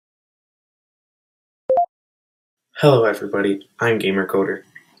Hello everybody, I'm GamerCoder.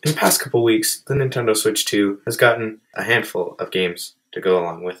 In the past couple weeks, the Nintendo Switch 2 has gotten a handful of games to go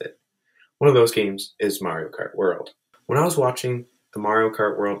along with it. One of those games is Mario Kart World. When I was watching the Mario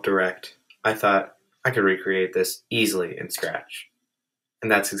Kart World Direct, I thought I could recreate this easily in Scratch. And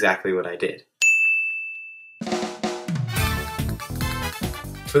that's exactly what I did.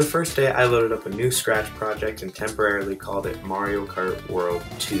 For the first day, I loaded up a new Scratch project and temporarily called it Mario Kart World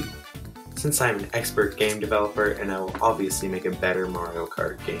 2. Since I'm an expert game developer, and I will obviously make a better Mario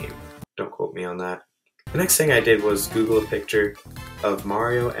Kart game. Don't quote me on that. The next thing I did was Google a picture of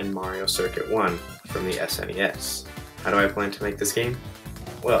Mario and Mario Circuit 1 from the SNES. How do I plan to make this game?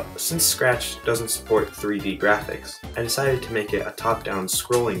 Well, since Scratch doesn't support 3D graphics, I decided to make it a top-down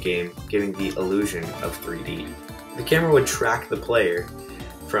scrolling game giving the illusion of 3D. The camera would track the player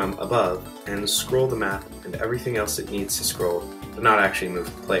from above and scroll the map and everything else it needs to scroll, but not actually move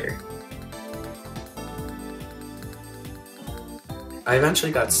the player. I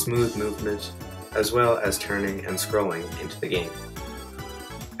eventually got smooth movement, as well as turning and scrolling into the game.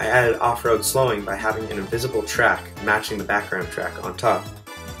 I added off-road slowing by having an invisible track matching the background track on top.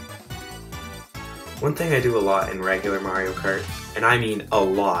 One thing I do a lot in regular Mario Kart, and I mean a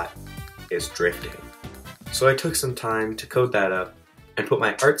lot, is drifting. So I took some time to code that up and put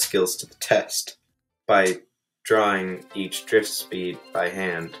my art skills to the test by drawing each drift speed by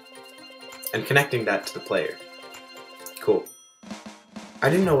hand and connecting that to the player. Cool. I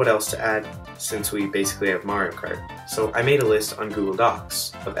didn't know what else to add since we basically have Mario Kart, so I made a list on Google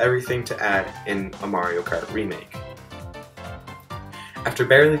Docs of everything to add in a Mario Kart remake. After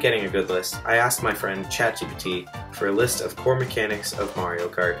barely getting a good list, I asked my friend ChatGPT for a list of core mechanics of Mario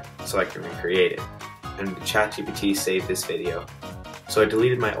Kart so I can recreate it, and ChatGPT saved this video. So I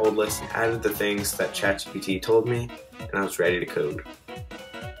deleted my old list and added the things that ChatGPT told me, and I was ready to code.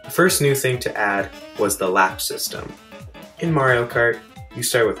 The first new thing to add was the lap system. In Mario Kart, you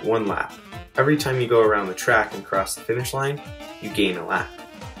start with one lap. Every time you go around the track and cross the finish line, you gain a lap.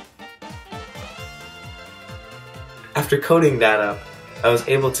 After coding that up, I was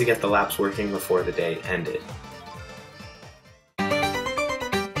able to get the laps working before the day ended.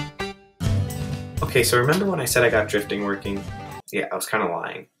 Okay, so remember when I said I got drifting working? Yeah, I was kind of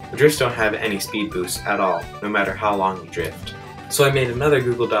lying. The drifts don't have any speed boosts at all, no matter how long you drift. So I made another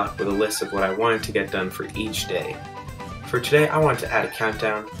Google Doc with a list of what I wanted to get done for each day. For today, I wanted to add a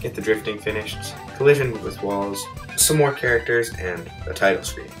countdown, get the drifting finished, collision with walls, some more characters, and a title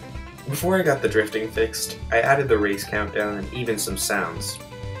screen. Before I got the drifting fixed, I added the race countdown and even some sounds.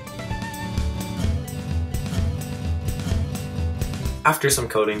 After some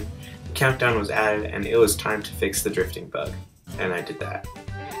coding, the countdown was added and it was time to fix the drifting bug, and I did that.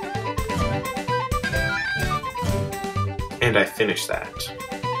 And I finished that.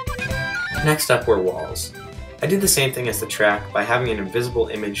 Next up were walls. I did the same thing as the track by having an invisible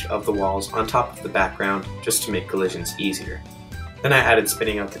image of the walls on top of the background just to make collisions easier. Then I added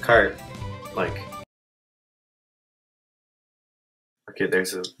spinning out the cart, like... Okay,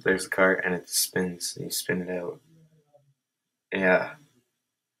 there's a cart and it spins, and you spin it out. Yeah.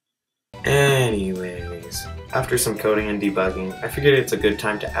 Anyways, after some coding and debugging, I figured it's a good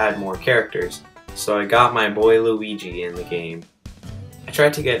time to add more characters, so I got my boy Luigi in the game. I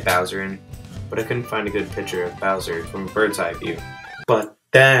tried to get Bowser in, but I couldn't find a good picture of Bowser from a bird's eye view. But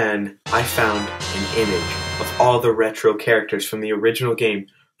then I found an image of all the retro characters from the original game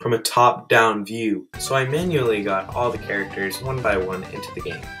from a top-down view. So I manually got all the characters one by one into the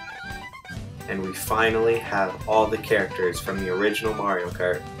game. And we finally have all the characters from the original Mario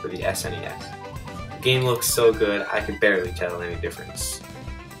Kart for the SNES. The game looks so good I could barely tell any difference.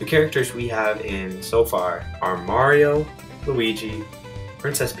 The characters we have in so far are Mario, Luigi,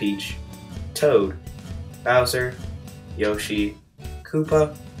 Princess Peach, Toad, Bowser, Yoshi,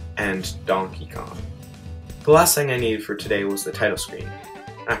 Koopa, and Donkey Kong. The last thing I needed for today was the title screen.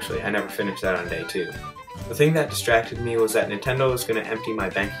 Actually, I never finished that on day 2. The thing that distracted me was that Nintendo was going to empty my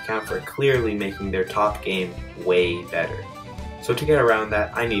bank account for clearly making their top game way better. So to get around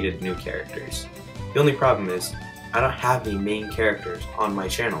that, I needed new characters. The only problem is, I don't have any main characters on my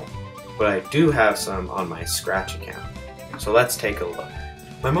channel, but I do have some on my Scratch account. So let's take a look.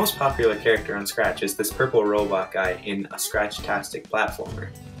 My most popular character on Scratch is this purple robot guy in a Scratch-tastic platformer.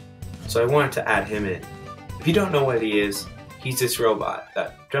 So I wanted to add him in. If you don't know what he is, he's this robot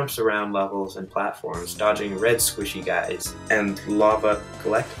that jumps around levels and platforms, dodging red squishy guys and lava,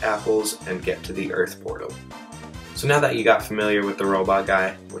 collect apples, and get to the Earth portal. So now that you got familiar with the robot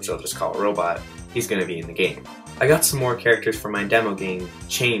guy, which I'll just call Robot, he's going to be in the game. I got some more characters from my demo game,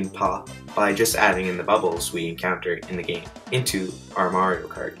 Chain Pop, by just adding in the bubbles we encounter in the game into our Mario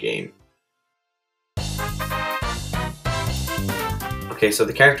Kart game. Okay, so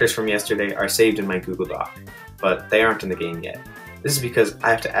the characters from yesterday are saved in my Google Doc, but they aren't in the game yet. This is because I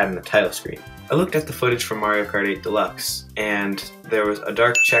have to add in the title screen. I looked at the footage from Mario Kart 8 Deluxe, and there was a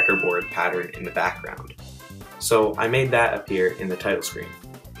dark checkerboard pattern in the background. So I made that appear in the title screen.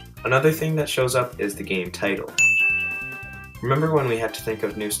 Another thing that shows up is the game title. Remember when we had to think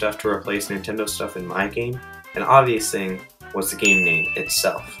of new stuff to replace Nintendo stuff in my game? An obvious thing was the game name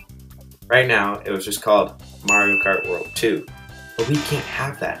itself. Right now, it was just called Mario Kart World 2. But we can't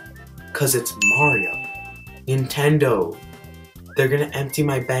have that, cause it's Mario. Nintendo. They're gonna empty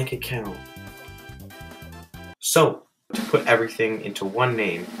my bank account. So, to put everything into one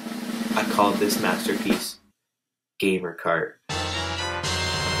name, I called this masterpiece Gamer Kart,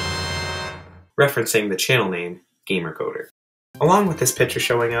 referencing the channel name Gamer Coder. Along with this picture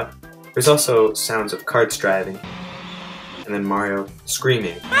showing up, there's also sounds of karts driving, and then Mario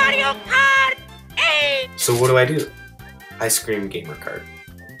screaming, Mario Kart 8! So what do? I scream Gamer Kart.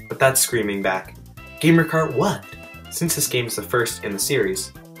 But that's screaming back, Gamer Kart what? Since this game is the first in the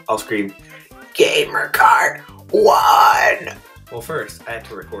series, I'll scream, Gamer Kart 1! Well, first, I had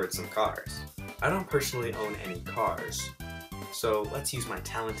to record some cars. I don't personally own any cars, so let's use my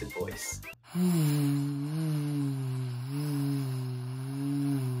talented voice.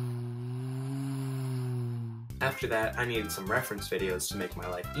 After that, I needed some reference videos to make my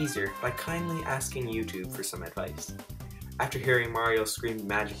life easier by kindly asking YouTube for some advice. After hearing Mario scream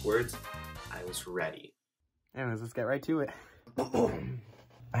magic words, I was ready. Anyways, let's get right to it.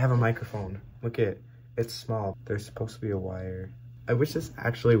 I have a microphone. Look at it. It's small. There's supposed to be a wire. I wish this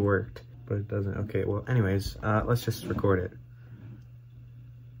actually worked, but it doesn't. Okay, well, anyways, let's just record it.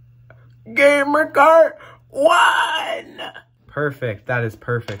 Gamer Kart 1! Perfect. That is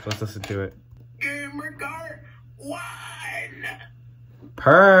perfect. Let's listen to it. Gamer Kart 1!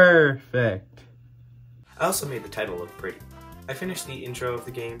 Perfect. I also made the title look pretty. I finished the intro of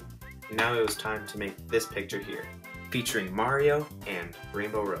the game, and now it was time to make this picture here, featuring Mario and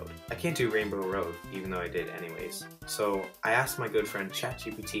Rainbow Road. I can't do Rainbow Road, even though I did anyways. So I asked my good friend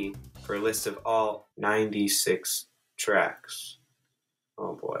ChatGPT for a list of all 96 tracks.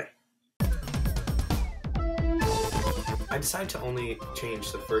 Oh boy. I decided to only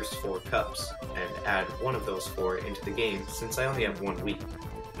change the first 4 cups and add one of those 4 into the game since I only have 1 week,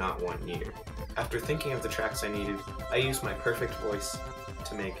 not 1 year. After thinking of the tracks I needed, I used my perfect voice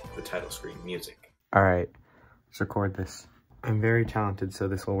to make the title screen music. Alright, let's record this. I'm very talented, so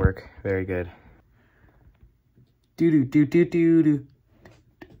this will work very good. Do do do do do do.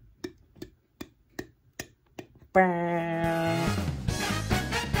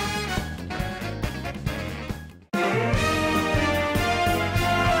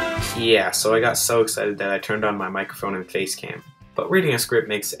 Yeah, so I got so excited that I turned on my microphone and face cam. But reading a script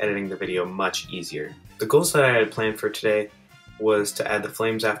makes editing the video much easier. The goals that I had planned for today was to add the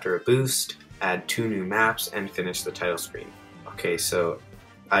flames after a boost, add 2 new maps, and finish the title screen. Okay, so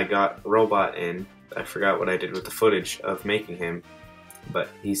I got Robot in. I forgot what I did with the footage of making him, but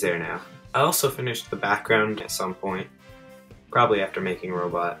he's there now. I also finished the background at some point, probably after making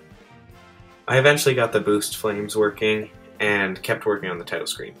Robot. I eventually got the boost flames working and kept working on the title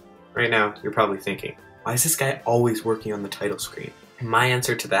screen. Right now, you're probably thinking, why is this guy always working on the title screen? And my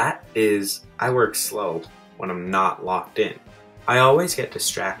answer to that is I work slow when I'm not locked in. I always get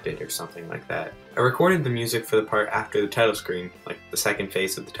distracted or something like that. I recorded the music for the part after the title screen, like the second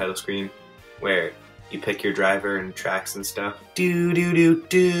phase of the title screen, where you pick your driver and tracks and stuff. Do do do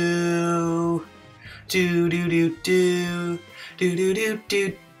do, do do do do, do do do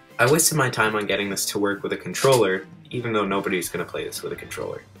do. I wasted my time on getting this to work with a controller, even though nobody's gonna play this with a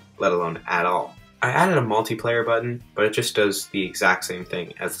controller, let alone at all. I added a multiplayer button, but it just does the exact same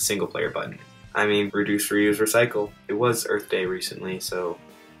thing as the single player button. I mean, reduce, reuse, recycle. It was Earth Day recently, so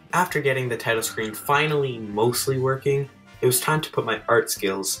after getting the title screen finally mostly working, it was time to put my art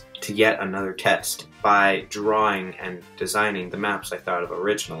skills to yet another test by drawing and designing the maps I thought of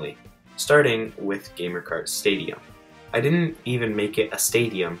originally, starting with Gamer Kart Stadium. I didn't even make it a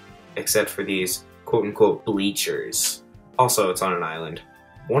stadium, except for these quote-unquote bleachers. Also, it's on an island.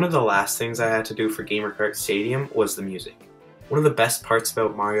 One of the last things I had to do for Gamer Kart Stadium was the music. One of the best parts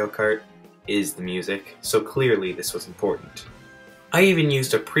about Mario Kart is the music, so clearly this was important. I even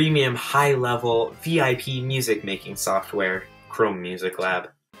used a premium high-level VIP music making software, Chrome Music Lab.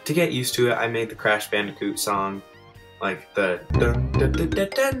 To get used to it, I made the Crash Bandicoot song, like the dun dun dun dun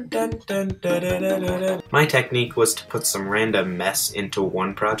dun dun dun dun dun dun dun. My technique was to put some random mess into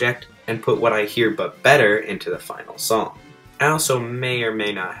one project and put what I hear but better into the final song. I also may or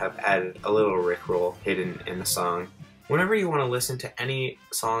may not have added a little rickroll hidden in the song. Whenever you want to listen to any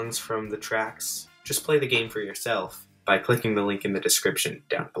songs from the tracks, just play the game for yourself by clicking the link in the description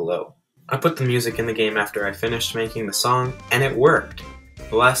down below. I put the music in the game after I finished making the song, and it worked!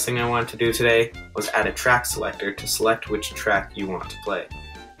 The last thing I wanted to do today was add a track selector to select which track you want to play.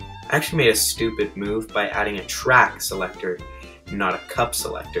 I actually made a stupid move by adding a track selector, not a cup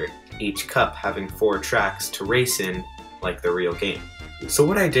selector, each cup having 4 tracks to race in like the real game. So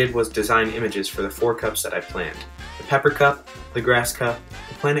what I did was design images for the 4 cups that I planned. The Pepper Cup, the Grass Cup,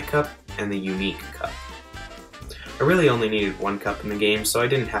 the Planet Cup, and the Unique Cup. I really only needed 1 cup in the game, so I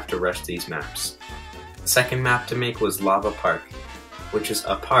didn't have to rush these maps. The second map to make was Lava Park, which is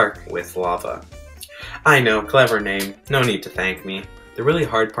a park with lava. I know, clever name, no need to thank me. The really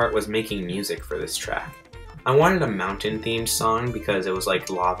hard part was making music for this track. I wanted a mountain-themed song because it was like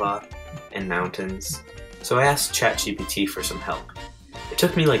lava and mountains, so I asked ChatGPT for some help. It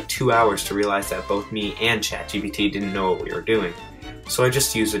took me like 2 hours to realize that both me and ChatGPT didn't know what we were doing, so I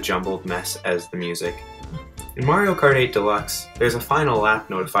just used a jumbled mess as the music. In Mario Kart 8 Deluxe, there's a final lap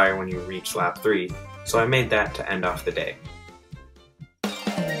notifier when you reach lap 3, so I made that to end off the day.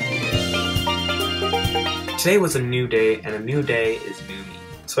 Today was a new day, and a new day is new me.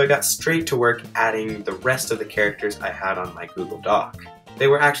 So I got straight to work adding the rest of the characters I had on my Google Doc. They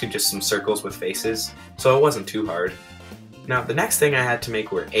were actually just some circles with faces, so it wasn't too hard. Now, the next thing I had to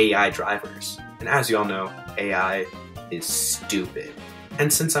make were AI drivers, and as you all know, AI is stupid.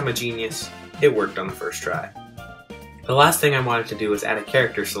 And since I'm a genius, it worked on the first try. The last thing I wanted to do was add a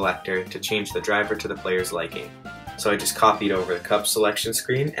character selector to change the driver to the player's liking. So I just copied over the cup selection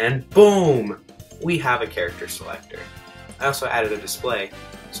screen, and boom! We have a character selector. I also added a display,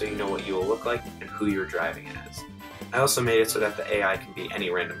 so you know what you will look like and who you're driving as. I also made it so that the AI can be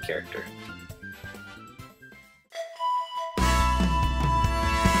any random character.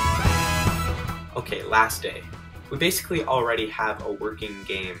 Okay, last day. We basically already have a working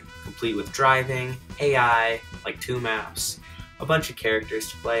game, complete with driving, AI, like 2 maps, a bunch of characters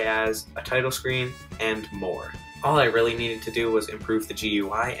to play as, a title screen, and more. All I really needed to do was improve the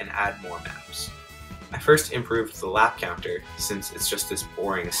GUI and add more maps. I first improved the lap counter, since it's just this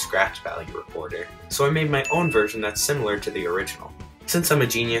boring scratch value recorder, so I made my own version that's similar to the original. Since I'm a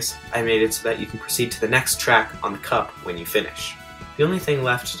genius, I made it so that you can proceed to the next track on the cup when you finish. The only thing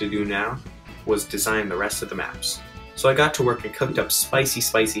left to do now was design the rest of the maps. So I got to work and cooked up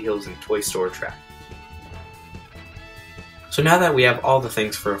Spicy Hills and Toy Store Track. So now that we have all the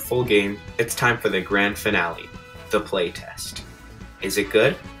things for a full game, it's time for the grand finale, the playtest. Is it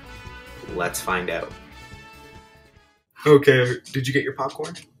good? Let's find out. Okay, did you get your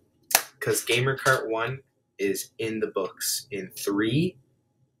popcorn? Because Gamer Kart 1 is in the books in 3,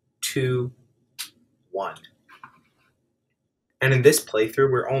 2, 1. And in this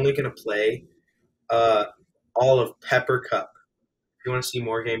playthrough, we're only going to play all of Pepper Cup. If you want to see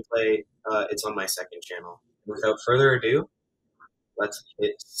more gameplay, it's on my second channel. Without further ado, let's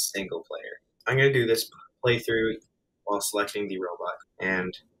hit single player. I'm going to do this playthrough while selecting the robot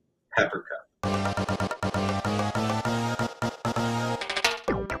and Pepper Cup.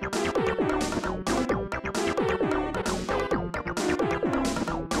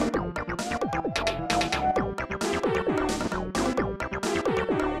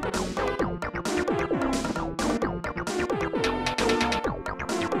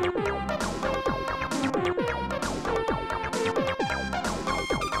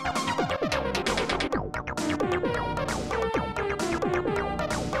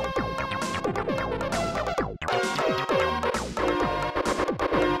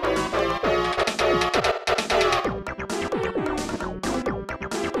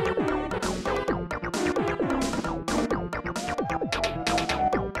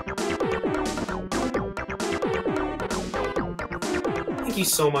 Thank you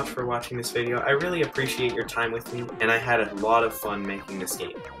so much for watching this video. I really appreciate your time with me, and I had a lot of fun making this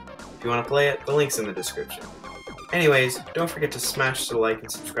game. If you want to play it, the link's in the description. Anyways, don't forget to smash the like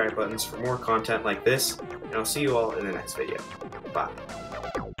and subscribe buttons for more content like this, and I'll see you all in the next video. Bye.